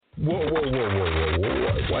Whoa, whoa, whoa, whoa, whoa,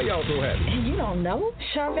 whoa. Why y'all so happy? You don't know?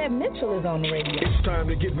 Sharvette Mitchell is on the radio. It's time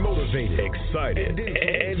to get motivated, excited,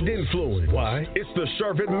 and influenced. Why? It's the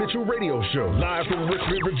Sharvette Mitchell Radio Show, live from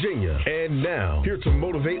Richmond, Virginia. And now, here to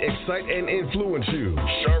motivate, excite, and influence you,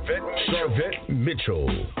 Sharvette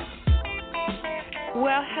Mitchell.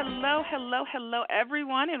 Well, hello,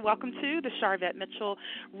 everyone, and welcome to the Sharvette Mitchell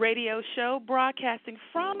Radio Show, broadcasting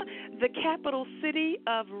from the capital city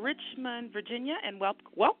of Richmond, Virginia, and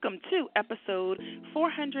welcome to episode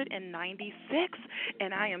 496,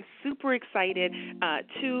 and I am super excited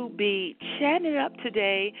to be chatting it up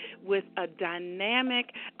today with a dynamic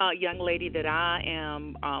young lady that I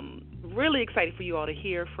am really excited for you all to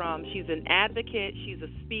hear from. She's an advocate, she's a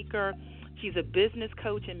speaker, she's a business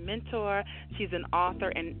coach and mentor. She's an author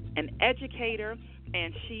and an educator,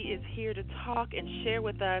 and she is here to talk and share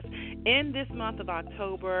with us in this month of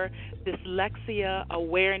October, Dyslexia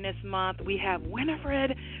Awareness Month. We have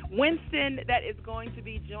Winifred Winston that is going to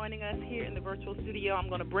be joining us here in the virtual studio. I'm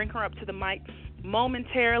going to bring her up to the mic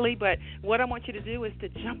momentarily, but what I want you to do is to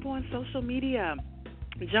jump on social media.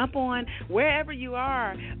 Jump on wherever you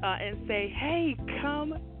are and say, hey,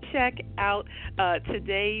 come check out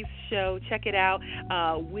today's show. Check it out.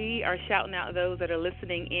 We are shouting out those that are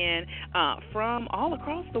listening in from all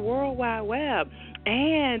across the World Wide Web.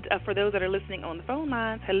 And for those that are listening on the phone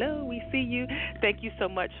lines, hello, we see you. Thank you so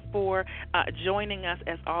much for joining us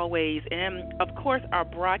as always. And, of course, our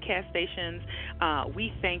broadcast stations,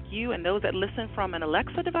 we thank you. And those that listen from an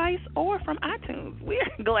Alexa device or from iTunes, we're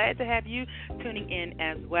glad to have you tuning in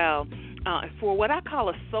as well for what I call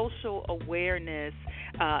a social awareness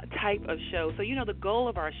type of show. So, the goal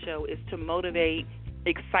of our show is to motivate,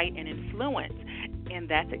 excite, and influence. And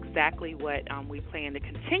that's exactly what we plan to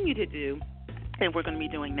continue to do. And we're going to be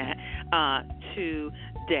doing that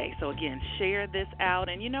today. So again, share this out.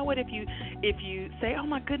 And you know what? If you say, "Oh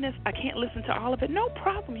my goodness, I can't listen to all of it," no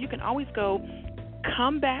problem. You can always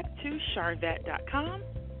come back to Sharvette.com,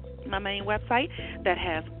 my main website that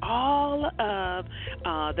has all of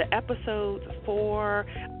the episodes for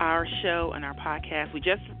our show and our podcast. We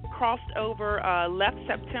just crossed over, left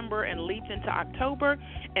September and leaped into October,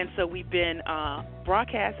 and so we've been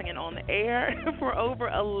broadcasting and on the air for over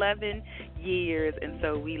 11 years, and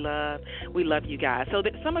so we love you guys. So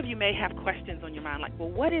that some of you may have questions on your mind, like, well,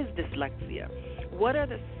 what is dyslexia? What are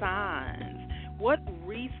the signs? What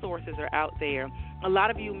resources are out there? A lot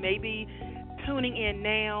of you may be tuning in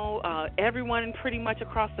now. Everyone pretty much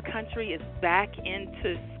across the country is back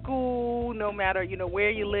into school. No matter where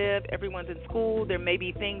you live, everyone's in school. There may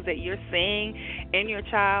be things that you're seeing in your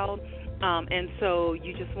child, and so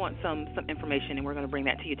you just want some information, and we're going to bring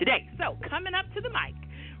that to you today. So coming up to the mic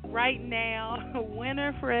right now,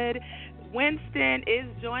 Winifred Winston is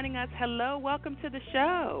joining us. Hello, welcome to the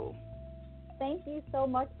show. Thank you so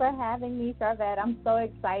much for having me, Sharvette. I'm so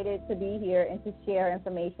excited to be here and to share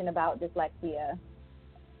information about dyslexia.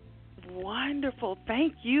 Wonderful.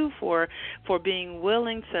 Thank you for being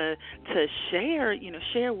willing to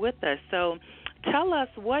share with us. So tell us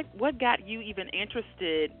what got you even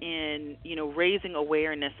interested in, raising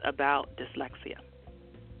awareness about dyslexia.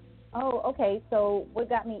 Oh, okay. So what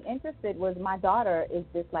got me interested was my daughter is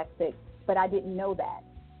dyslexic, but I didn't know that.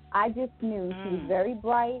 I just knew she was very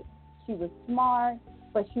bright. She was smart,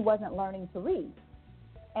 but she wasn't learning to read.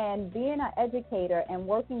 And being an educator and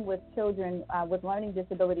working with children with learning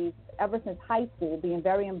disabilities ever since high school, being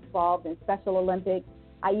very involved in Special Olympics,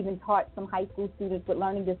 I even taught some high school students with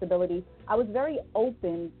learning disabilities. I was very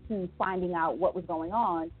open to finding out what was going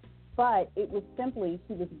on, but it was simply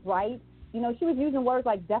she was bright. She was using words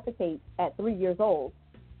like defecate at 3 years old,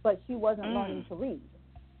 but she wasn't learning to read.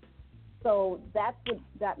 So that's what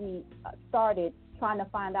got me started trying to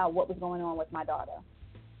find out what was going on with my daughter.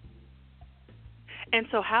 And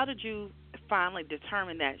so how did you finally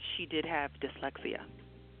determine that she did have dyslexia?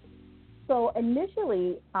 So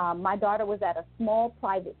initially, my daughter was at a small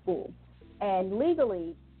private school. And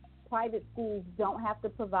legally, private schools don't have to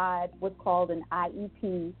provide what's called an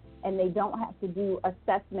IEP, and they don't have to do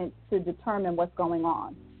assessments to determine what's going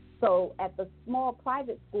on. So at the small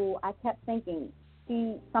private school, I kept thinking,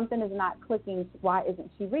 something is not clicking. Why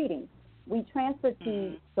isn't she reading? We transferred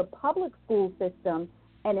to the public school system,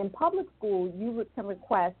 and in public school, you can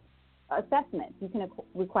request assessments. You can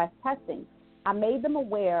request testing. I made them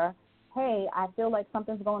aware, hey, I feel like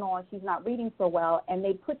something's going on. She's not reading so well, and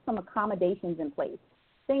they put some accommodations in place,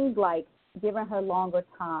 things like giving her longer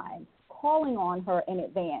time, calling on her in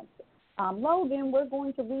advance. Logan, we're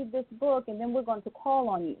going to read this book, and then we're going to call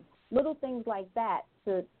on you. Little things like that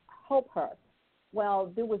to help her.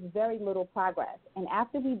 Well, there was very little progress. And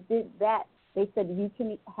after we did that, they said you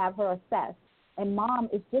can have her assessed. And, Mom,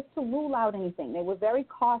 it's just to rule out anything. They were very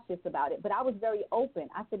cautious about it, but I was very open.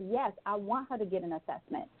 I said, yes, I want her to get an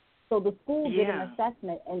assessment. So the school did an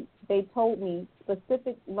assessment, and they told me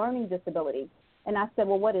specific learning disability. And I said,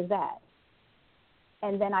 well, what is that?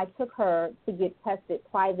 And then I took her to get tested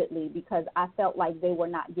privately because I felt like they were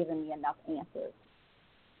not giving me enough answers.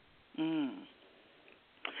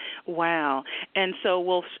 Wow. And so,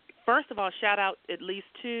 well, first of all, shout out at least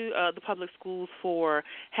to the public schools for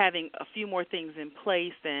having a few more things in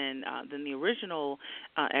place than the original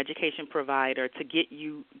education provider to get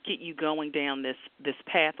you going down this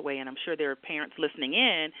pathway. And I'm sure there are parents listening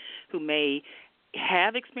in who may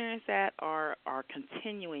have experienced that or are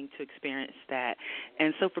continuing to experience that.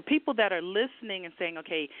 And so for people that are listening and saying,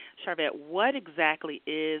 okay, Sharvette, what exactly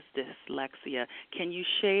is dyslexia? Can you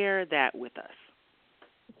share that with us?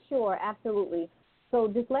 Sure, absolutely. So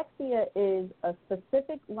dyslexia is a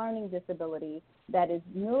specific learning disability that is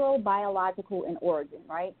neurobiological in origin,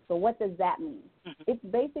 right? So what does that mean? It's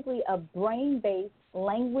basically a brain-based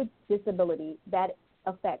language disability that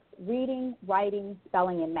affects reading, writing,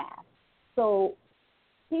 spelling, and math. So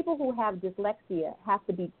people who have dyslexia have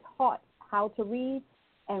to be taught how to read,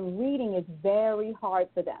 and reading is very hard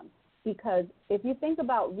for them because if you think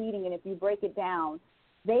about reading and if you break it down,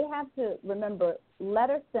 they have to remember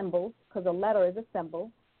letter symbols because a letter is a symbol.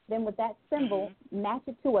 Then with that symbol, match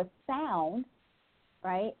it to a sound,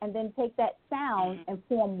 right, and then take that sound and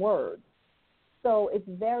form words. So it's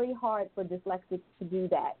very hard for dyslexics to do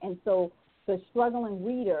that. And so the struggling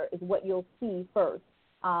reader is what you'll see first.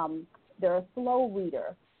 They're a slow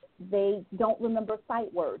reader. They don't remember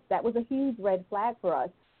sight words. That was a huge red flag for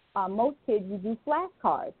us. Most kids, you do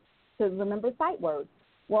flashcards to remember sight words.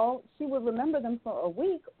 Well, she would remember them for a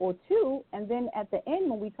week or two, and then at the end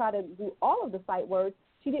when we try to do all of the sight words,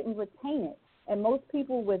 she didn't retain it. And most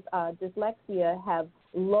people with dyslexia have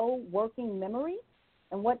low working memory.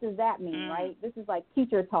 And what does that mean, right? This is like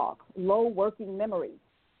teacher talk, low working memory.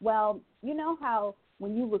 Well, you know how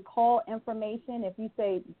when you recall information, if you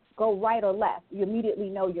say go right or left, you immediately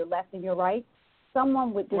know you're left and you're right.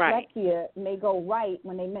 Someone with dyslexia may go right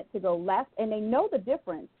when they meant to go left, and they know the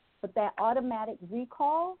difference, but that automatic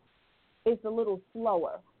recall is a little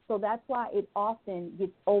slower. So that's why it often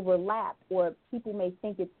gets overlapped, or people may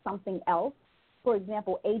think it's something else. For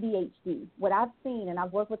example, ADHD. What I've seen, and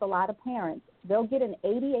I've worked with a lot of parents, they'll get an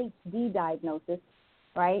ADHD diagnosis,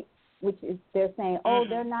 right? Which is they're saying, oh,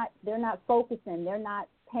 they're not focusing, they're not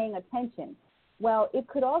paying attention. Well, it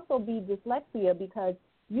could also be dyslexia because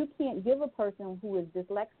you can't give a person who is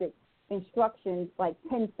dyslexic instructions like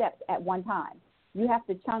 10 steps at one time. You have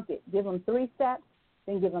to chunk it. Give them 3 steps,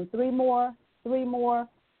 then give them 3 more,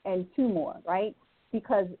 and 2 more, right?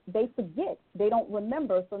 Because they forget. They don't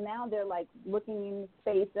remember. So now they're like looking in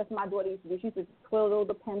space. That's what my daughter used to do. She used to twiddle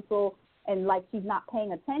the pencil and like she's not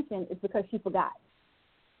paying attention. It's because she forgot.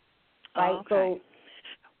 Right? Oh, okay.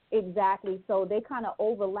 So exactly. So they kind of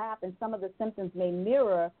overlap, and some of the symptoms may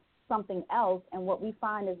mirror something else. And what we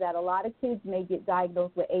find is that a lot of kids may get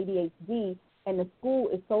diagnosed with ADHD, and the school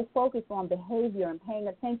is so focused on behavior and paying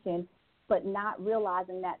attention, but not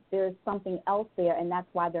realizing that there's something else there, and that's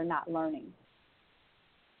why they're not learning.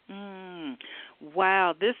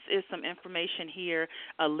 Wow, this is some information here,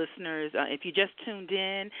 listeners. If you just tuned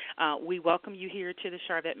in, we welcome you here to the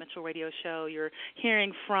Sharvette Mitchell Radio Show. You're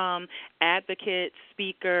hearing from advocate,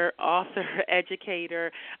 speaker, author,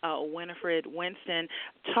 educator, Winifred Winston,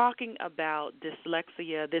 talking about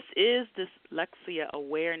dyslexia. This is Dyslexia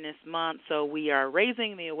Awareness Month, so we are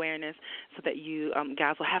raising the awareness so that you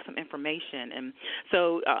guys will have some information. And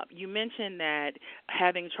so you mentioned that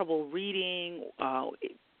having trouble reading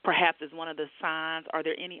perhaps is one of the signs. Are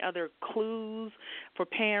there any other clues for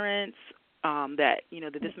parents that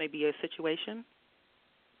this may be a situation?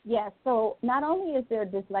 Yes. So not only is there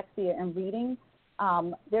dyslexia in reading,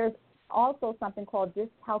 there's also something called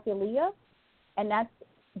dyscalculia, and that's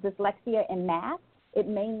dyslexia in math. It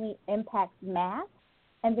mainly impacts math.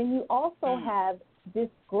 And then you also have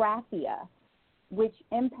dysgraphia, which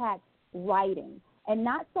impacts writing. And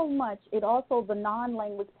not so much, it also, the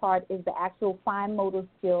non-language part is the actual fine motor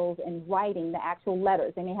skills and writing, the actual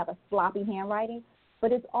letters. They may have a sloppy handwriting,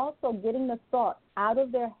 but it's also getting the thought out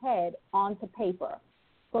of their head onto paper.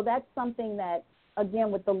 So that's something that,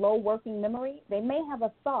 again, with the low working memory, they may have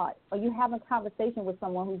a thought, or you have a conversation with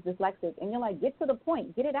someone who's dyslexic, and you're like, get to the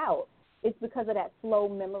point, get it out. It's because of that slow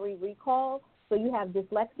memory recall. So you have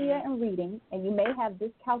dyslexia in reading, and you may have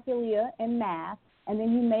dyscalculia in math, and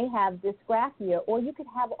then you may have dysgraphia, or you could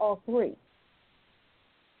have all three.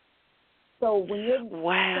 So when you're saying,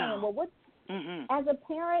 well, as a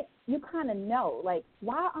parent, you kind of know, like,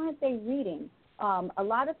 why aren't they reading? A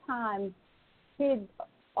lot of times kids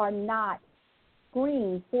are not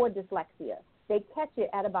screened for dyslexia. They catch it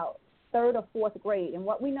at about 3rd or 4th grade. And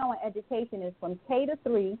what we know in education is from K to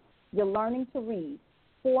 3, you're learning to read.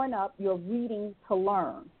 4 and up, you're reading to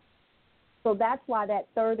learn. So that's why that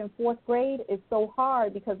 3rd and 4th grade is so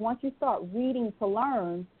hard, because once you start reading to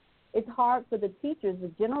learn, it's hard for the teachers,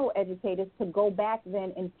 the general educators, to go back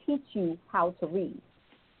then and teach you how to read.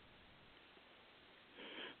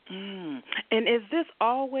 And is this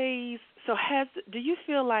always so? Do you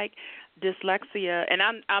feel like dyslexia? And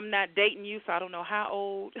I'm not dating you, so I don't know how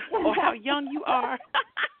old or how young you are.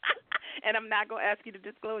 And I'm not going to ask you to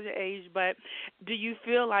disclose your age, but do you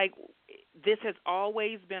feel like this has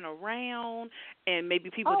always been around and maybe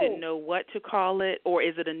people didn't know what to call it, or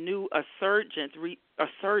is it a new resurgence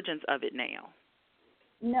of it now?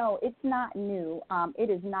 No, it's not new. It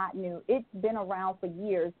is not new. It's been around for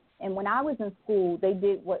years. And when I was in school, they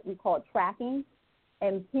did what we call tracking,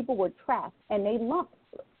 and people were tracked, and they lumped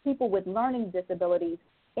people with learning disabilities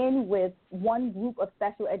in with one group of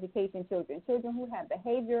special education children who had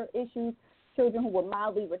behavior issues, children who were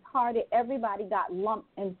mildly retarded. Everybody got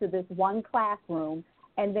lumped into this one classroom,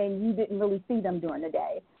 and then you didn't really see them during the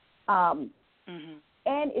day. And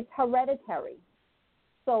it's hereditary.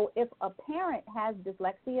 So if a parent has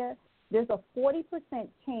dyslexia, there's a 40%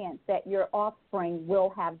 chance that your offspring will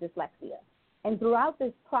have dyslexia. And throughout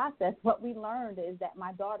this process, what we learned is that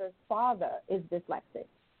my daughter's father is dyslexic.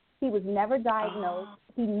 He was never diagnosed.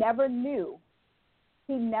 He never knew.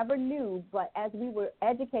 But as we were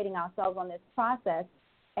educating ourselves on this process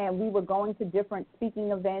and we were going to different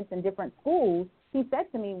speaking events and different schools, he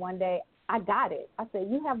said to me one day, I got it. I said,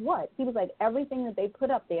 you have what? He was like, everything that they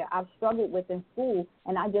put up there I've struggled with in school,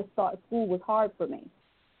 and I just thought school was hard for me.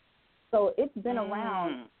 So it's been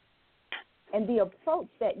around. And the approach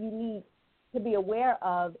that you need to be aware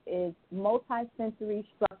of is multisensory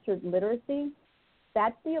structured literacy.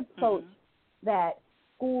 That's the approach that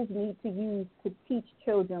schools need to use to teach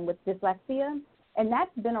children with dyslexia. And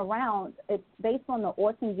that's been around. It's based on the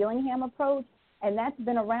Orton-Gillingham approach, and that's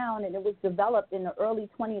been around, and it was developed in the early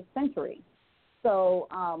 20th century. So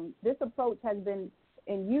this approach has been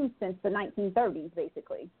in use since the 1930s,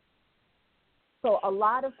 basically. So a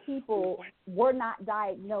lot of people were not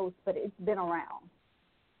diagnosed, but it's been around.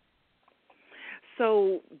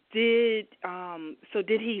 So did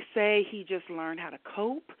he say he just learned how to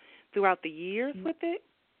cope throughout the years with it?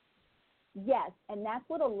 Yes, and that's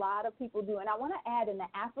what a lot of people do. And I want to add, in the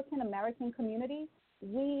African American community,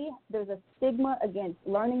 there's a stigma against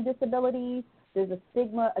learning disabilities. There's a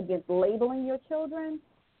stigma against labeling your children.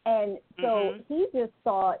 And so he just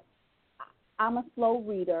thought, I'm a slow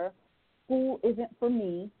reader. School isn't for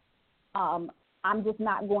me. I'm just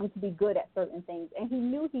not going to be good at certain things. And he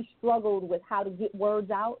knew he struggled with how to get words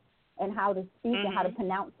out and how to speak and how to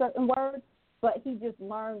pronounce certain words. But he just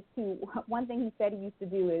learned to, one thing he said he used to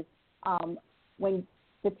do is when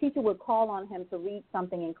the teacher would call on him to read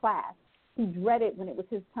something in class, he dreaded when it was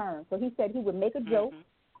his turn. So he said he would make a joke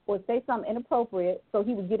or say something inappropriate so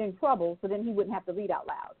he would get in trouble, so then he wouldn't have to read out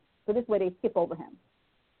loud. So this way they skip over him.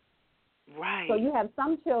 Right. So you have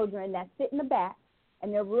some children that sit in the back,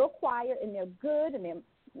 and they're real quiet, and they're good, and they're,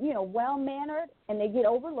 well-mannered, and they get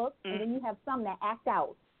overlooked. And then you have some that act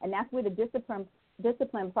out, and that's where the discipline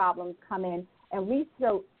problems come in. And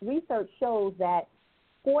research shows that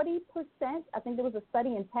 40%, I think there was a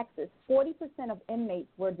study in Texas, 40% of inmates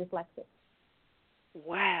were dyslexic.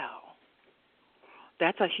 Wow.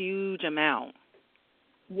 That's a huge amount.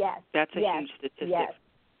 Yes. That's a huge statistic. Yes.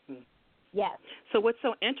 Yes. So what's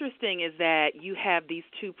so interesting is that you have these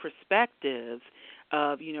two perspectives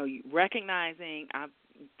of, recognizing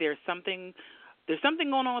there's something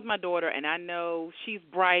going on with my daughter, and I know she's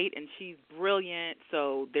bright and she's brilliant,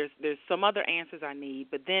 so there's some other answers I need.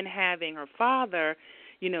 But then having her father,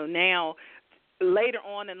 now later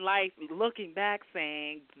on in life, looking back,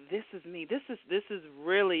 saying, "This is me. This is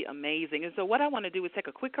really amazing." And so what I want to do is take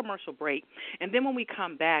a quick commercial break, and then when we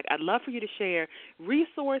come back, I'd love for you to share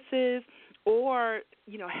resources or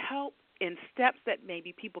help in steps that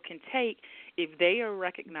maybe people can take if they are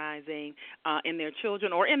recognizing in their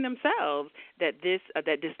children or in themselves that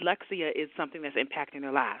that dyslexia is something that's impacting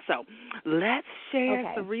their lives. So let's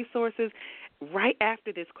share some resources right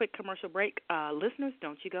after this quick commercial break. Listeners,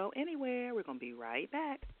 don't you go anywhere. We're going to be right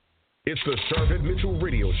back. It's the Sharvette Mitchell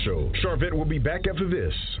Radio Show. Sharvette will be back after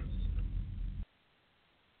this.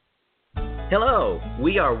 Hello,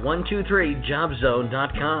 we are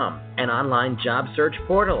 123jobzone.com, an online job search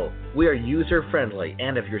portal. We are user-friendly,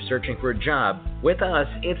 and if you're searching for a job, with us,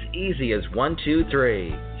 it's easy as 1, 2,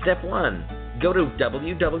 3. Step 1, Go to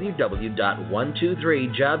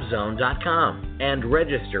www.123jobzone.com and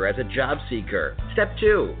register as a job seeker. Step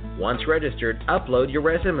 2. Once registered, upload your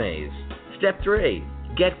resumes. Step 3.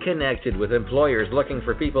 Get connected with employers looking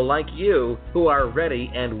for people like you who are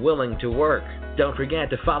ready and willing to work. Don't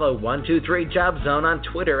forget to follow 123 Job Zone on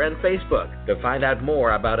Twitter and Facebook to find out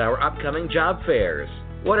more about our upcoming job fairs.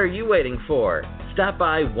 What are you waiting for? Stop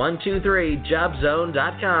by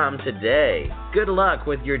 123jobzone.com today. Good luck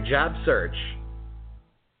with your job search.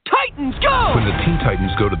 Titans go! When the Teen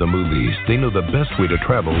Titans go to the movies, they know the best way to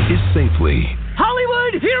travel is safely.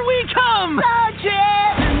 Hollywood, here we come! Roger!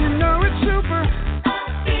 And you know it's super.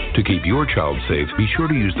 To keep your child safe, be sure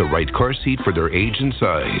to use the right car seat for their age and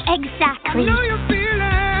size. Exactly. I know you're feeling.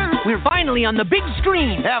 We're finally on the big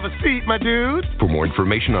screen. Have a seat, my dude. For more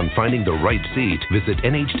information on finding the right seat, visit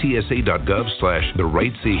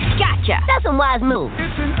nhtsa.gov/the-right-seat. Gotcha. That's a wise move.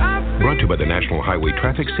 Brought to you by the National Highway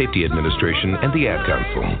Traffic Safety Administration and the Ad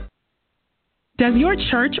Council. Does your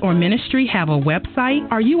church or ministry have a website?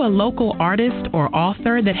 Are you a local artist or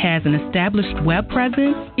author that has an established web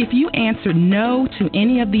presence? If you answered no to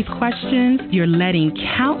any of these questions, you're letting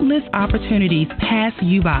countless opportunities pass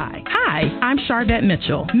you by. Hi, I'm Sharvette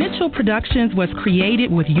Mitchell. Mitchell Productions was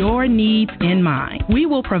created with your needs in mind. We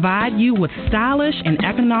will provide you with stylish and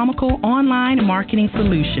economical online marketing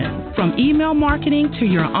solutions. From email marketing to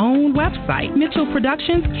your own website, Mitchell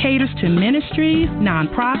Productions caters to ministries,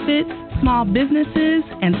 nonprofits, small businesses,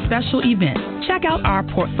 and special events. Check out our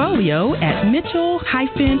portfolio at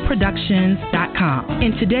mitchell-productions.com.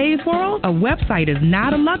 In today's world, a website is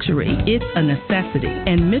not a luxury, it's a necessity.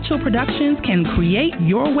 And Mitchell Productions can create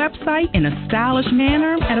your website in a stylish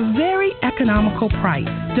manner at a very economical price.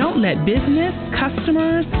 Don't let business,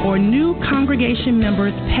 customers, or new congregation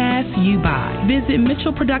members pass you by. Visit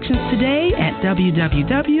Mitchell Productions today at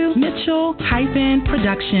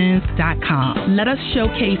www.mitchell-productions.com. Let us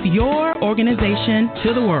showcase your organization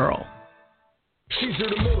to the world. She's here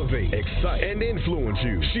to motivate, excite, and influence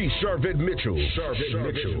you. She's Sharvette Mitchell. Sharvette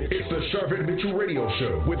Mitchell. It's the Sharvette Mitchell Radio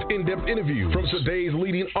Show with in-depth interviews from today's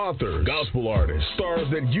leading authors, gospel artists, stars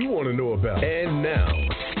that you want to know about. And now,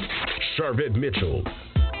 Sharvette Mitchell.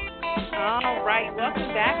 All right,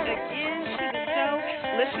 welcome back again to the show.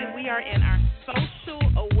 Listen, we are in our social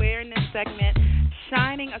awareness segment,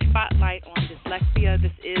 shining a spotlight on dyslexia.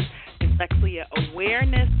 This is Dyslexia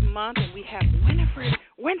Awareness Month, and we have Winifred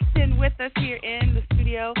Winston with us here in the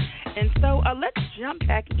studio. And so let's jump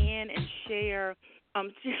back in and share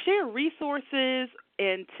resources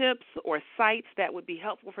and tips or sites that would be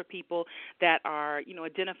helpful for people that are,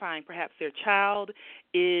 identifying perhaps their child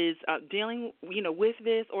is dealing, with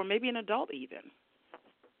this, or maybe an adult even.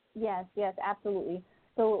 Yes, absolutely.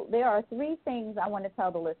 So there are 3 things I want to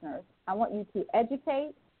tell the listeners. I want you to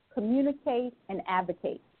educate, communicate, and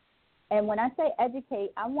advocate. And when I say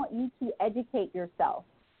educate, I want you to educate yourself.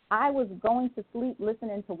 I was going to sleep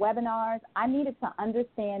listening to webinars. I needed to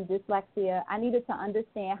understand dyslexia. I needed to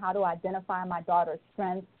understand how to identify my daughter's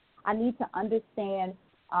strengths. I need to understand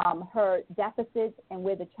her deficits and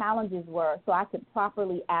where the challenges were so I could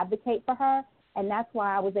properly advocate for her. And that's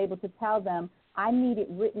why I was able to tell them I need it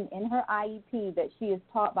written in her IEP that she is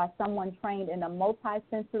taught by someone trained in a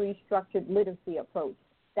multisensory structured literacy approach.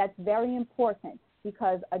 That's very important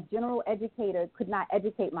because a general educator could not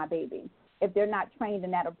educate my baby if they're not trained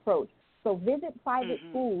in that approach. So visit private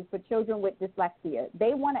schools for children with dyslexia.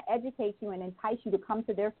 They want to educate you and entice you to come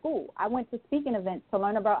to their school. I went to speaking events to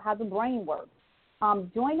learn about how the brain works.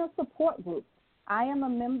 Join a support group. I am a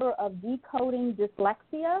member of Decoding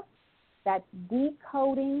Dyslexia. That's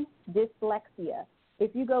Decoding Dyslexia.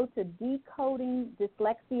 If you go to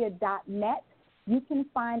decodingdyslexia.net, you can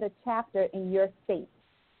find a chapter in your state.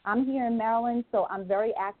 I'm here in Maryland, so I'm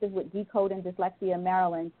very active with Decoding Dyslexia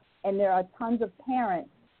Maryland, and there are tons of parents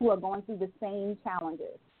who are going through the same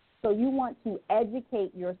challenges. So you want to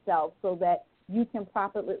educate yourself so that you can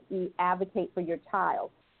properly advocate for your child.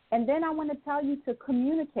 And then I want to tell you to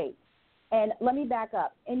communicate. And let me back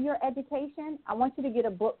up. In your education, I want you to get a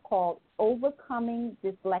book called Overcoming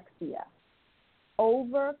Dyslexia.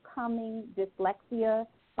 Overcoming Dyslexia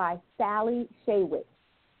by Sally Shaywitz.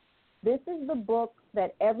 This is the book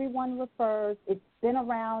that everyone refers. It's been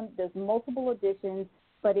around. There's multiple editions,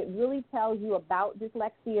 but it really tells you about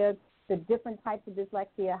dyslexia, the different types of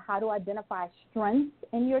dyslexia, how to identify strengths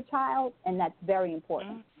in your child, and that's very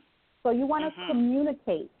important. So you want to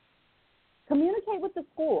communicate. Communicate with the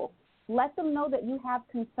school. Let them know that you have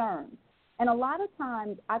concerns. And a lot of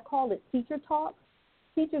times, I call it teacher talk.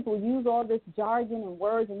 Teachers will use all this jargon and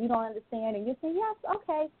words and you don't understand, and you say, yes,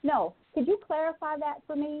 okay, no. Could you clarify that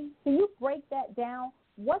for me? Can you break that down?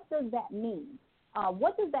 What does that mean?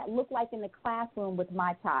 What does that look like in the classroom with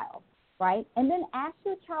my child, right? And then ask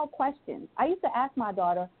your child questions. I used to ask my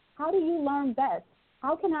daughter, how do you learn best?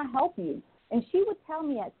 How can I help you? And she would tell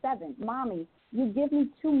me at 7, Mommy, you give me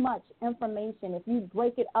too much information. If you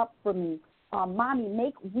break it up for me, Mommy,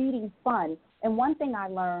 make reading fun. And one thing I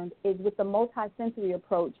learned is with the multisensory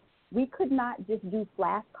approach, we could not just do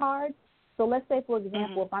flashcards. So let's say, for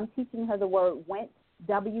example, if I'm teaching her the word went,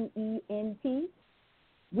 W-E-N-T,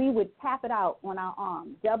 we would tap it out on our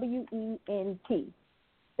arm, W-E-N-T.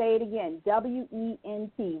 Say it again,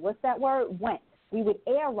 W-E-N-T. What's that word? Went. We would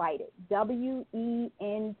air write it,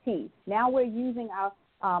 W-E-N-T. Now we're using our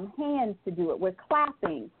hands to do it. We're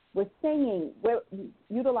clapping. We're singing. We're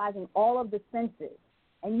utilizing all of the senses.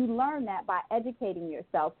 And you learn that by educating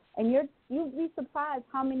yourself. And you'll be surprised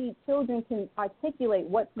how many children can articulate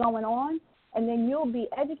what's going on, and then you'll be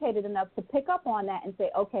educated enough to pick up on that and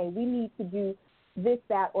say, okay, we need to do this,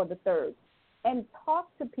 that, or the third. And talk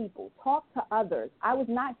to people. Talk to others. I was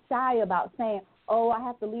not shy about saying, oh, I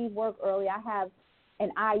have to leave work early. I have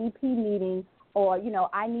an IEP meeting, or, you know,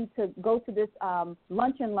 I need to go to this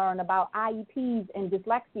lunch and learn about IEPs and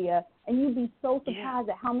dyslexia, and you'd be so surprised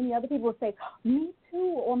at how many other people say, me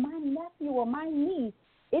too, or my nephew, or my niece.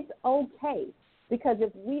 It's okay, because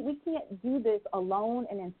if we can't do this alone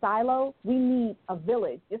and in silo, we need a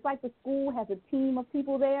village. Just like the school has a team of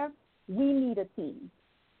people there, we need a team.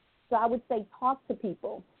 So I would say talk to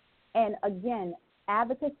people. And, again,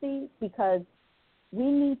 advocacy, because we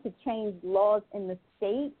need to change laws in the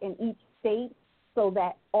state, in each state, so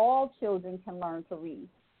that all children can learn to read.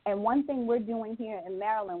 And one thing we're doing here in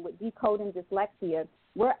Maryland with Decoding Dyslexia,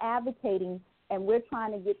 we're advocating and we're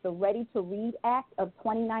trying to get the Ready to Read Act of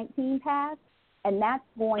 2019 passed, and that's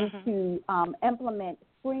going to implement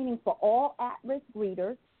screening for all at-risk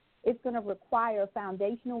readers. It's going to require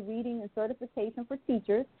foundational reading and certification for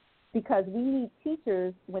teachers, because we need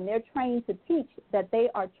teachers, when they're trained to teach, that they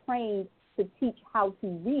are trained to teach how to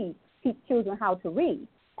read, teach children how to read.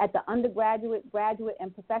 At the undergraduate, graduate,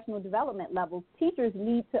 and professional development levels, teachers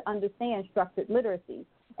need to understand structured literacy.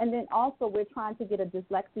 And then also we're trying to get a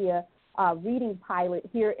dyslexia reading pilot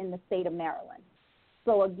here in the state of Maryland.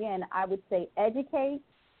 So, again, I would say educate,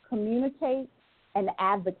 communicate, and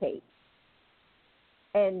advocate.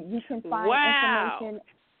 And you can find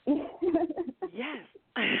information. Yes.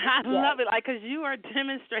 I love it, because you are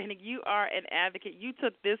demonstrating you are an advocate. You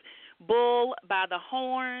took this bull by the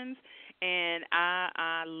horns, and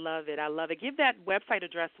I love it. I love it. Give that website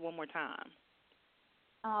address one more time.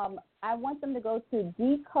 I want them to go to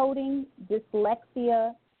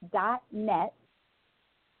decodingdyslexia.net,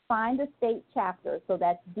 find a state chapter. So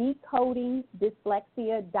that's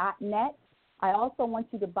decodingdyslexia.net. I also want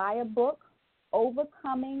you to buy a book,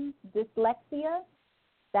 Overcoming Dyslexia.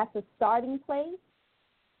 That's a starting place.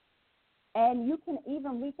 And you can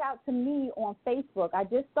even reach out to me on Facebook. I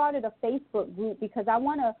just started a Facebook group because I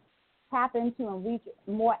want to tap into and reach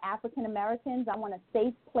more African Americans. I want a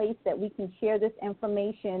safe place that we can share this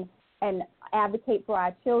information and advocate for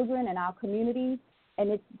our children and our communities.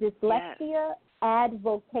 And it's Dyslexia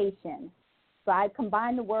Advocation. So I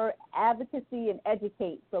combine the word advocacy and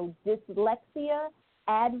educate. So Dyslexia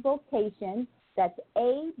Advocation, that's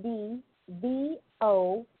ADVOCATION.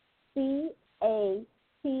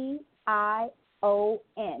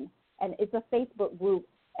 And it's a Facebook group.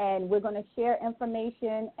 And we're going to share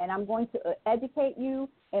information, and I'm going to educate you,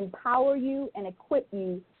 empower you, and equip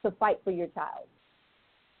you to fight for your child.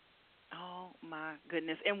 Oh, my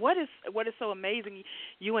goodness. And what is so amazing,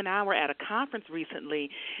 you and I were at a conference recently,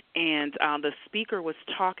 and the speaker was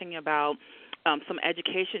talking about some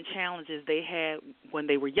education challenges they had when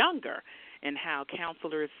they were younger, and how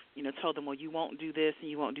counselors, told them, well, you won't do this and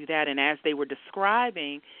you won't do that. And as they were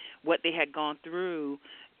describing what they had gone through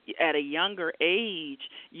at a younger age,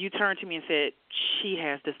 you turned to me and said, she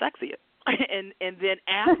has dyslexia. and then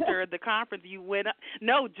after the conference, you went up.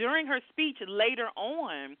 No, during her speech later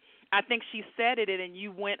on, I think she said it, and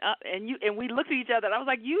you went up, and we looked at each other, and I was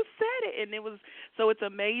like, you said it. And it was, so it's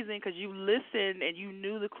amazing because you listened and you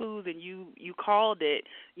knew the clues and you called it,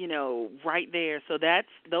 right there. So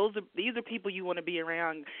these are people you want to be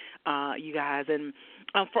around, you guys. And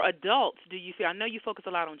for adults, do you feel, I know you focus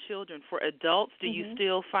a lot on children, for adults, do you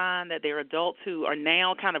still find that there are adults who are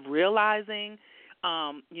now kind of realizing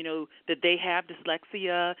that they have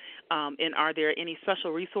dyslexia, and are there any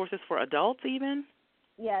special resources for adults even?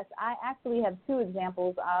 Yes, I actually have two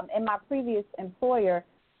examples. In my previous employer,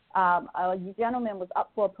 a gentleman was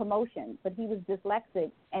up for a promotion, but he was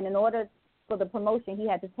dyslexic, and in order for the promotion, he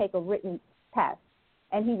had to take a written test.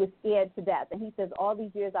 and he was scared to death. And he says, all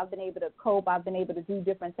these years I've been able to cope, I've been able to do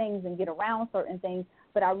different things and get around certain things,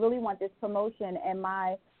 but I really want this promotion, and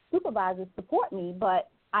my supervisors support me, but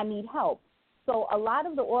I need help. So a lot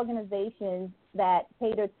of the organizations that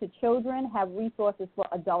cater to children have resources for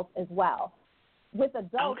adults as well. With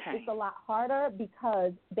adults, It's a lot harder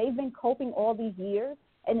because they've been coping all these years,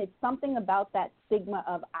 and it's something about that stigma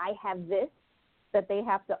of I have this that they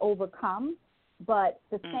have to overcome. But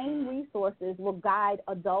the same resources will guide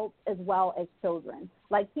adults as well as children.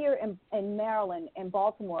 Like here in Maryland, in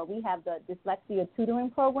Baltimore, we have the Dyslexia tutoring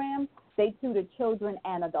program. They tutor children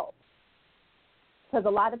and adults. Because a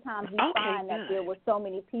lot of times we find that there were so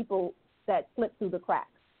many people that slipped through the cracks.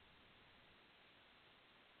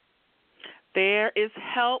 There is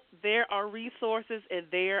help, there are resources, and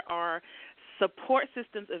there are support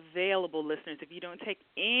systems available, listeners. If you don't take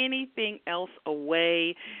anything else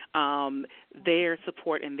away, their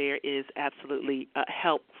support and there is absolutely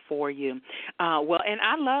help for you. Well, and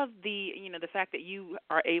I love the fact that you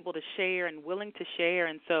are able to share and willing to share.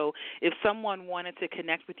 And so, if someone wanted to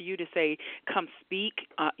connect with you to say, come speak,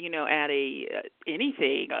 at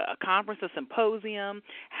anything, a conference, a symposium,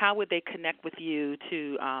 how would they connect with you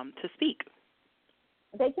to speak?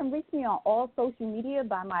 They can reach me on all social media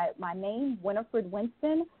by my name, Winifred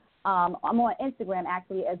Winston. I'm on Instagram,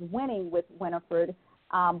 actually, as Winning with Winifred,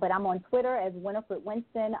 but I'm on Twitter as Winifred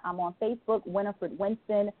Winston. I'm on Facebook, Winifred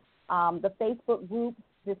Winston. The Facebook group,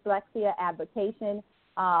 Dyslexia Advocation.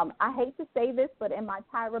 I hate to say this, but in my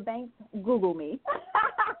Tyra Banks, Google me.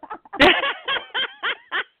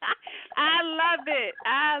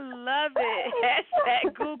 I love it.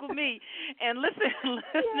 Hashtag Google me. And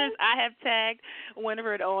listeners, I have tagged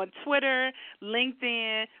Winifred on Twitter,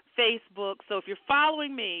 LinkedIn, Facebook. So if you're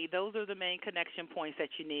following me, those are the main connection points that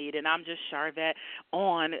you need. And I'm just Sharvette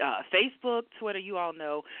on Facebook, Twitter, you all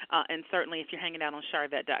know. And certainly if you're hanging out on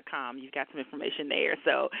Sharvette.com, you've got some information there.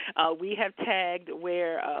 So we have tagged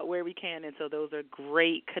where we can, and so those are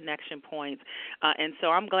great connection points. And so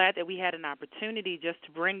I'm glad that we had an opportunity just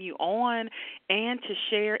to bring you on and to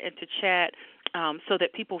share and to chat so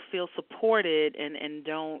that people feel supported and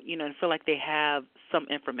don't, feel like they have some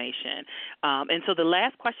information. And so the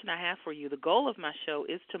last question I have for you, the goal of my show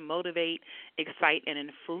is to motivate, excite, and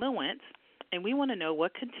influence, and we want to know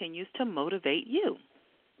what continues to motivate you.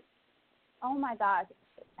 Oh, my gosh,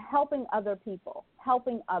 helping other people,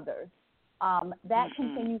 helping others. That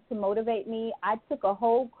continues to motivate me. I took a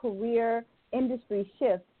whole career industry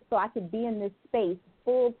shift so I could be in this space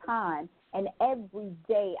full time. And every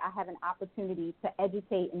day I have an opportunity to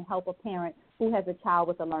educate and help a parent who has a child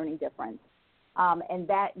with a learning difference. And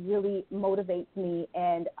that really motivates me,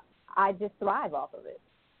 and I just thrive off of it.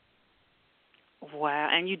 Wow,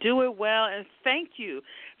 and you do it well, and thank you.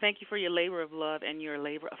 Thank you for your labor of love and your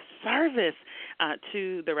labor of service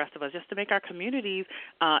to the rest of us, just to make our communities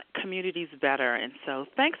better. And so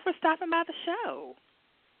thanks for stopping by the show.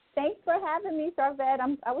 Thanks for having me, Sharvette.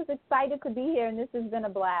 I was excited to be here, and this has been a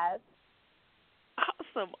blast.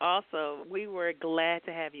 Awesome. We were glad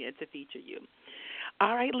to have you and to feature you.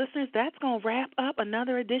 All right, listeners, that's going to wrap up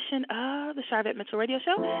another edition of the Sharvette Mitchell Radio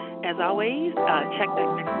Show. As always, check back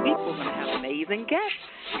next week. We're going to have amazing guests.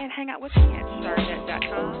 And hang out with me at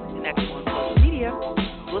Sharvette.com and that's on social media.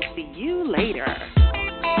 We'll see you later.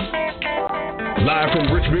 Live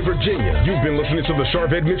from Richmond, Virginia, you've been listening to the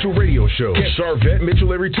Sharvette Mitchell Radio Show. Catch Sharvette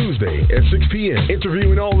Mitchell every Tuesday at 6 p.m.,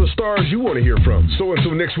 interviewing all the stars you want to hear from. So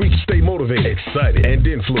until next week, stay motivated, excited, and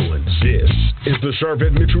influenced. This is the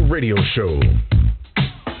Sharvette Mitchell Radio Show.